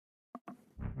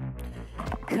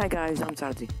Hi guys, I'm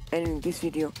Sardi, and in this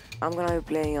video I'm gonna be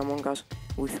playing Among Us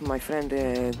with my friend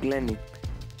Glennie.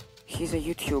 He's a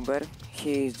YouTuber,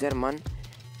 he's German,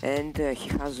 and he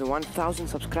has 1000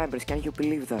 subscribers. Can you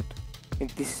believe that?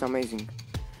 This is amazing.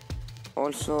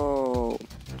 Also,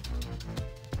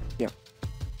 yeah,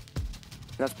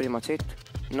 that's pretty much it.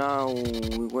 Now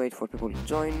we wait for people to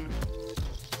join.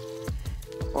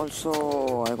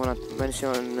 Also, I wanna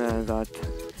mention that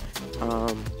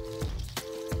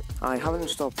I haven't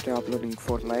stopped uploading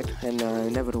Fortnite, and I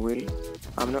never will.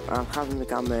 I haven't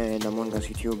become an Among Us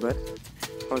YouTuber,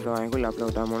 although I will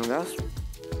upload Among Us.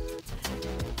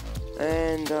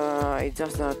 And it's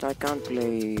just that I can't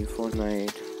play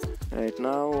Fortnite right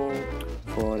now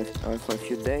for a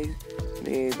few days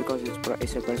because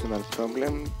it's a personal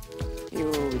problem.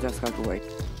 You just have to wait.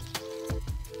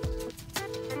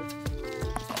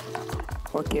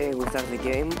 Okay, we start the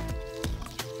game.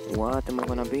 What am I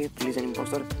gonna be? Please, an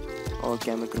imposter?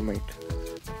 Okay, I'm a crewmate.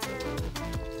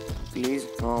 Please?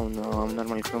 Oh no, I'm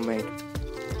normal crewmate.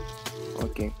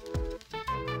 Okay.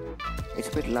 It's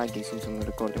a bit laggy since I'm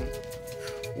recording.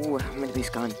 Ooh, I made this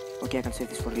gun. Okay, I can save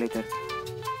this for later.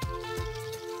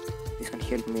 This can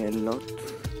help me a lot.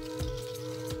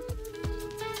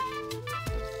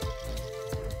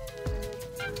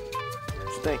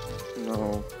 Should I?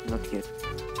 No, not yet.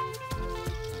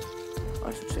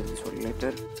 I should save this for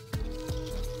later.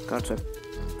 Card swap.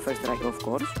 First try, of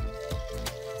course.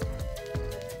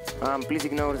 Please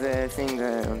ignore the thing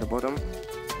on the bottom.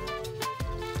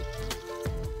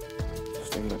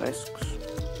 Sustain the risks.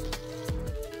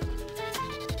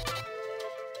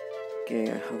 Okay,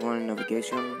 I have one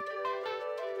navigation.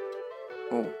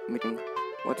 Oh, meeting.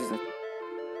 What is that?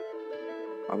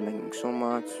 I'm lagging so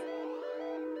much.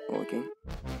 Okay.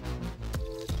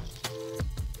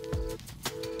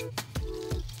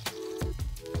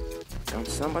 Can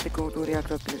somebody go to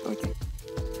reactor, please? Okay.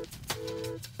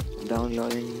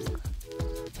 Downloading.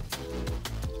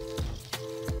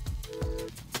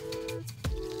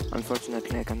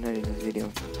 Unfortunately, I can't edit the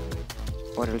video,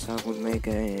 or else I would make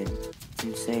an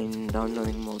insane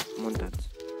downloading montage.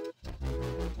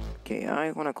 Okay,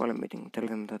 I wanna call a meeting, tell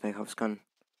them that I have scan.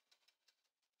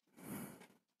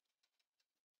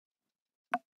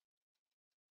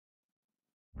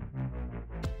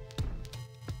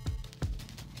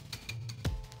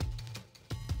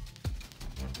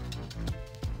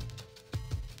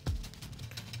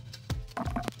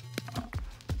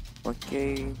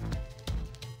 Okay.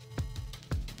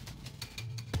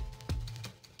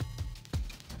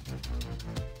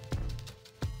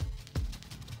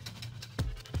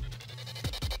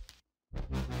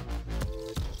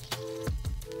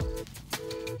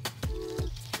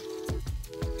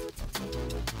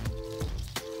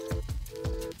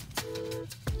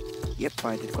 Yep,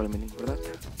 I did call a meeting for that.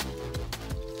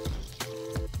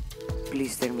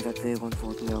 Please tell me that they won't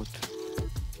vote me out.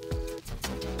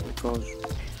 Because,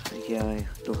 yeah, I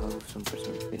do have some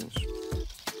personal experience.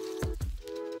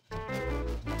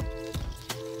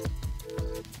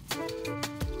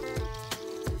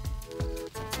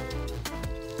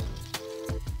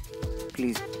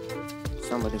 Please,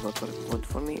 somebody vote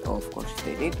for me. Oh, of course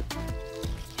they did.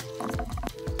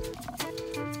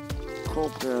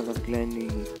 Hope that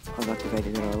Glennie has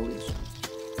activated the rules.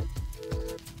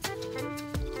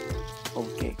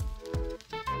 Okay.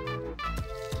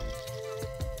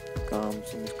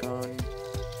 Comes in scan.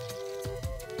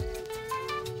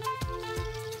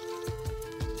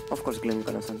 Of course, Glennie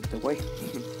gonna send it away.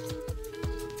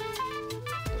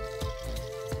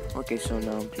 Okay, so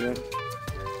now I'm clear.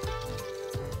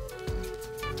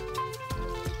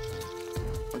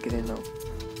 Okay, then now.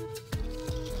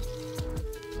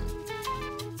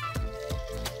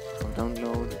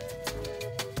 Download.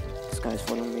 This guy is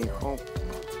following me. Hope.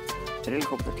 I really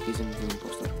hope that he's an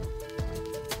imposter.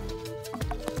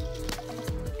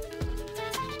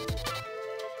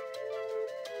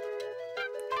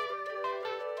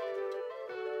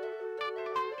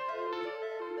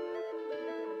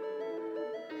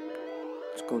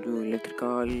 Let's go to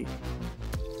electrical.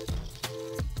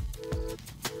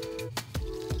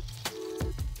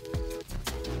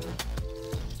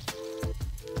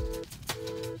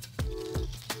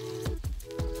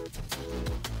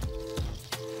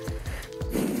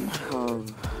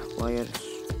 Wires.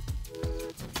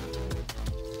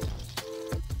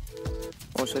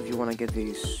 Also, if you wanna get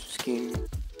this skin,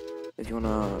 if you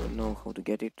wanna know how to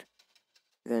get it,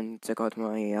 then check out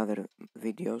my other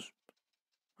videos.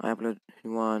 I upload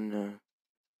one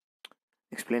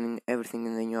explaining everything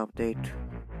in the new update,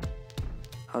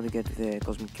 how to get the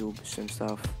cosmic cubes and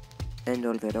stuff, and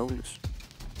all the roles.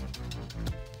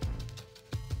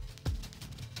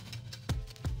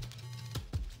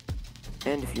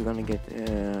 And if you're gonna get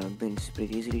beans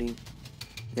pretty easily,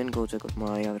 then go check out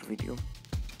my other video.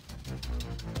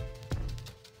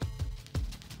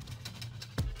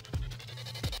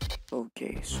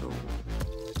 Okay, so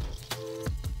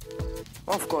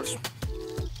of course,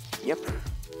 yep.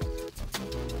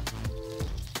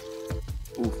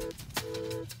 Ooh.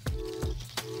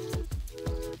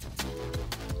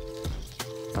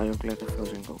 I look like a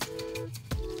frozen ghost.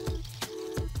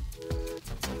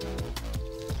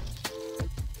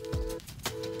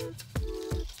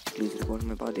 Please report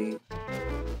my body.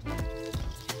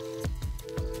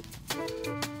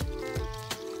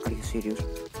 Are you serious?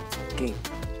 Okay.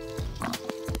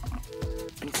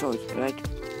 Pink saw it, right?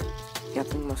 Yeah,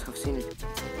 Pink must have seen it.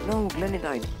 No, Glennie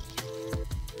died.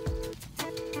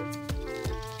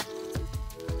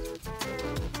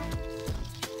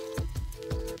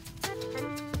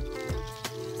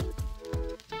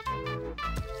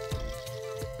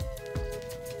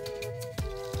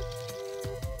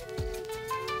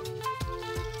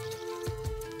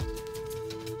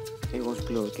 It was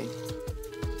blue, okay?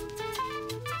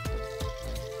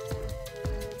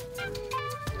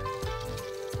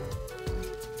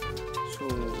 So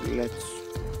let's...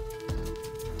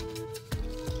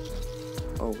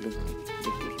 Oh, look,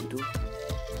 you do.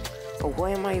 Oh,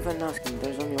 why am I even asking?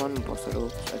 There's only one imposter.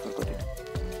 Oops, I forgot it.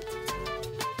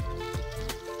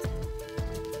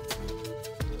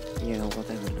 Yeah,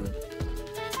 whatever, dude.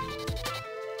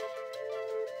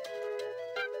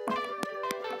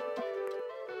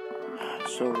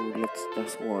 So let's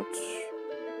just watch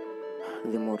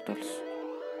the mortals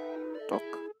talk.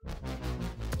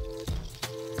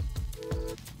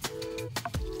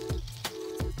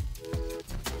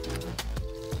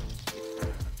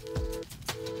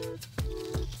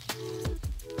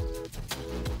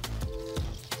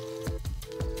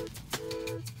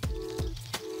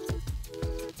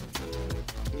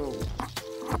 No.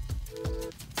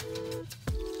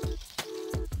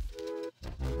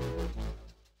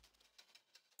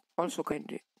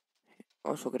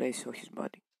 Also Grace saw his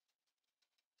body.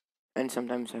 And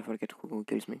sometimes I forget who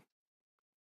kills me.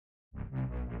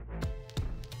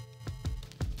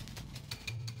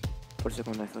 For a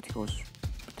second I thought he was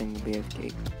pretending to be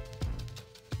AFK.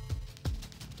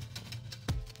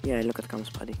 Yeah, look at Cam's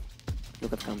body.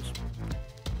 Look at Cam's.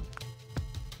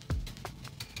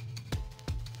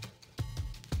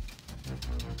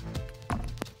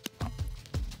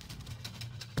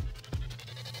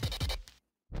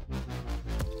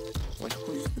 Wait,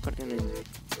 who is the guardian anyway?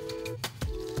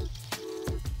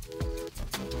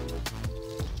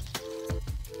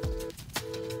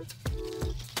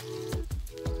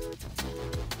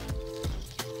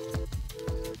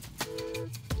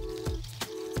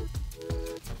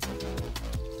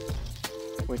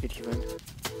 Where did he went?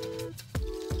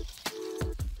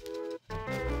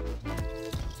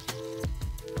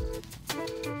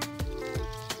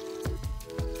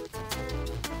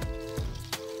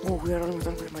 Oh, we are almost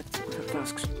done with our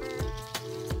tasks.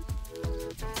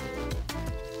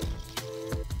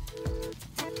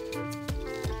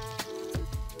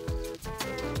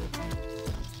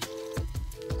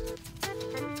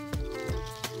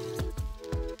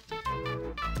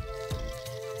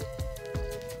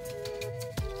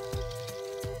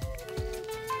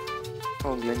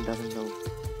 Oh, Glenn doesn't know.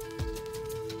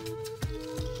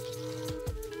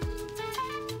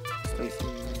 Stacy.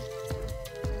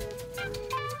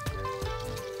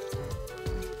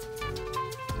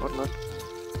 Or not.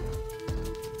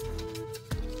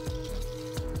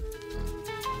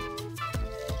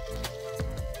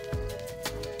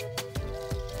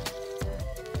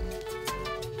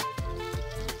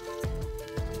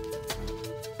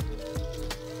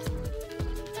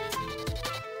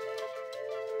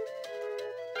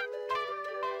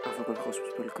 I forgot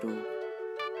hospital crew.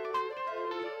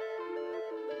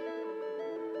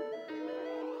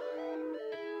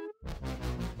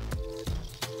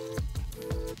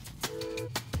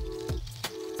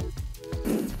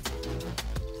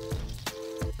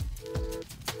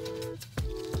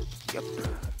 Yep.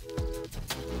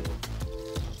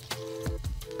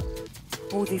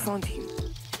 Oh, they found him.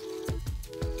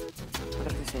 What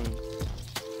are they saying?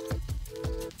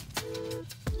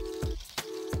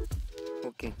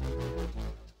 Okay.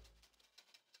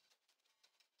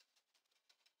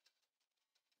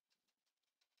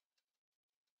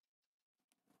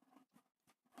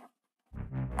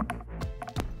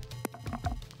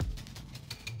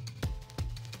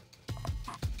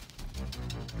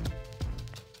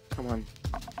 Come on.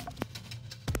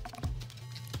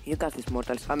 You got these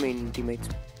mortals. I mean, teammates.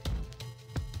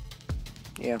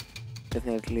 Yeah,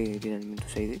 definitely didn't mean to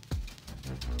say it.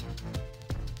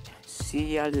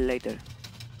 See ya later.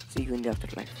 See you in the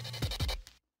afterlife.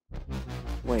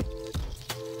 Wait,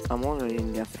 I'm already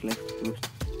in the afterlife. Oops.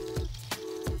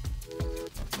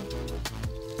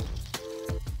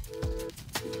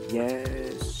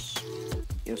 Yes.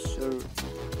 Yes, sir.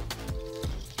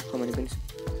 How many pins?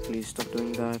 Please stop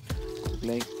doing that.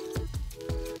 Play.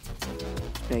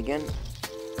 Play again.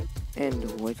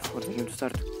 And wait for the game to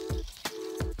start.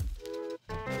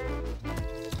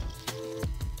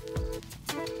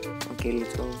 Okay,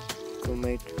 let's go.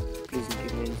 Crewmate, please don't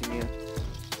give me anything here.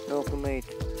 No, crewmate.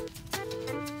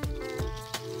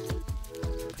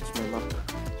 That's my map.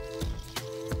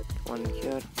 One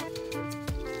here.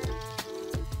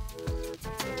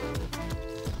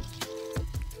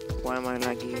 Why am I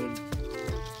lagging?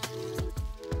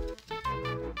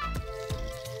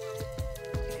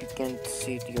 If you can't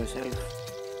see it yourself,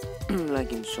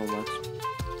 lagging so much.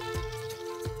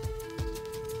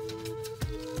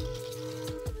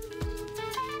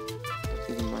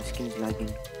 Even my skin is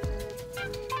lagging.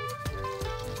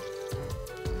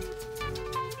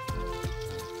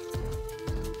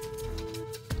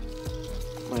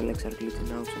 My legs are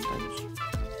glitching out sometimes.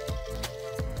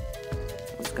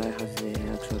 This guy has the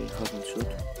actual hazmat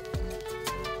suit.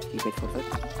 He paid for that.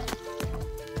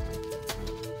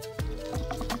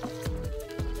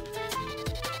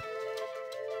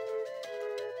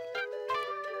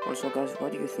 Also guys,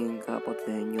 what do you think about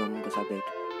the new Among Us update?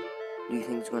 Do you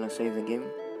think it's gonna save the game?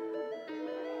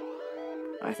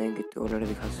 I think it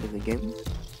already has saved the game.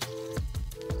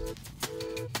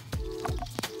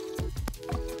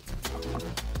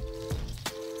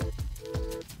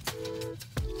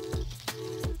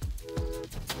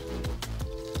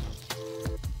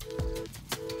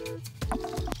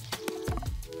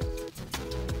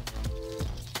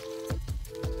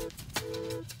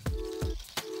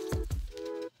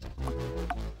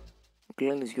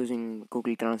 Glennie is using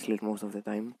Google Translate most of the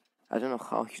time. I don't know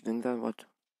how he's doing that, but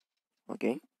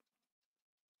okay.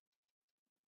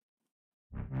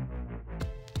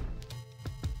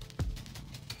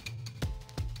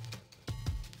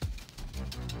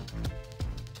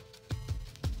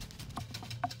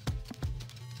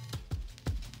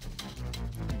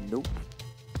 Nope.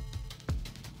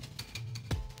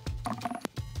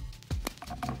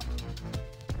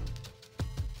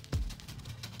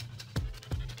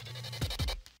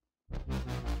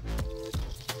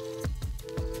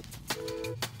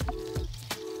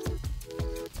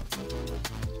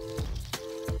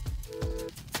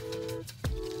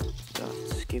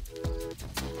 Just skip.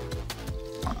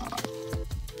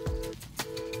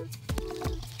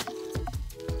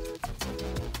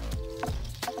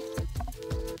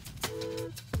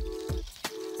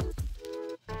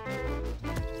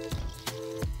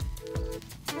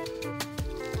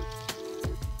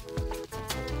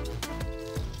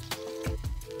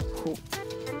 Who?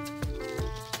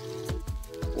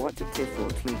 What did they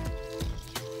vote me?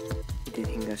 They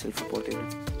think I self-reported.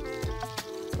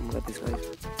 Oh my god, this guy.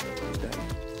 This guy.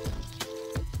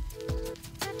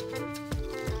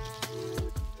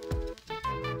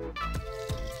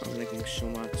 I'm lagging so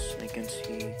much, I can't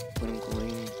see where I'm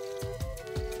going.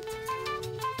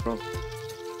 Bro.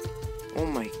 Oh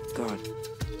my god.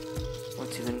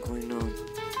 What's even going on?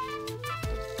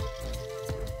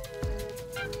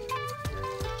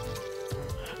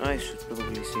 I should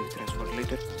probably save trash for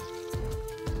later.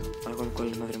 I will call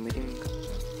another meeting.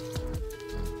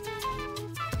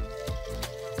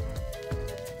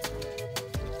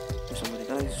 If somebody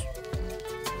dies.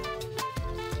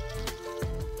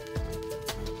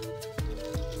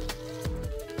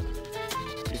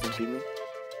 Please don't kill me.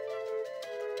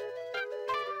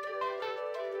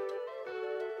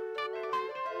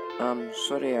 I'm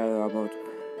sorry about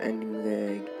ending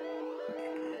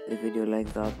the video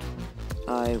like that.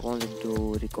 I wanted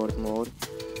to record more,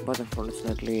 but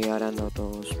unfortunately I ran out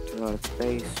of storage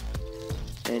space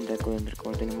and I couldn't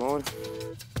record anymore.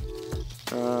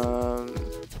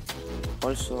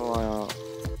 Also,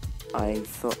 I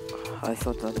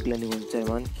thought that Glennie was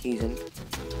German. He isn't.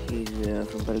 He's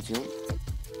from Belgium.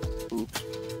 Oops.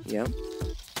 Yeah.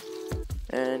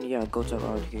 And yeah, go check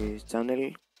out his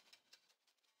channel.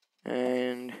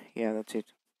 And yeah, that's it.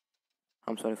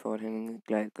 I'm sorry for ending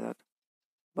like that.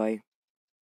 Bye.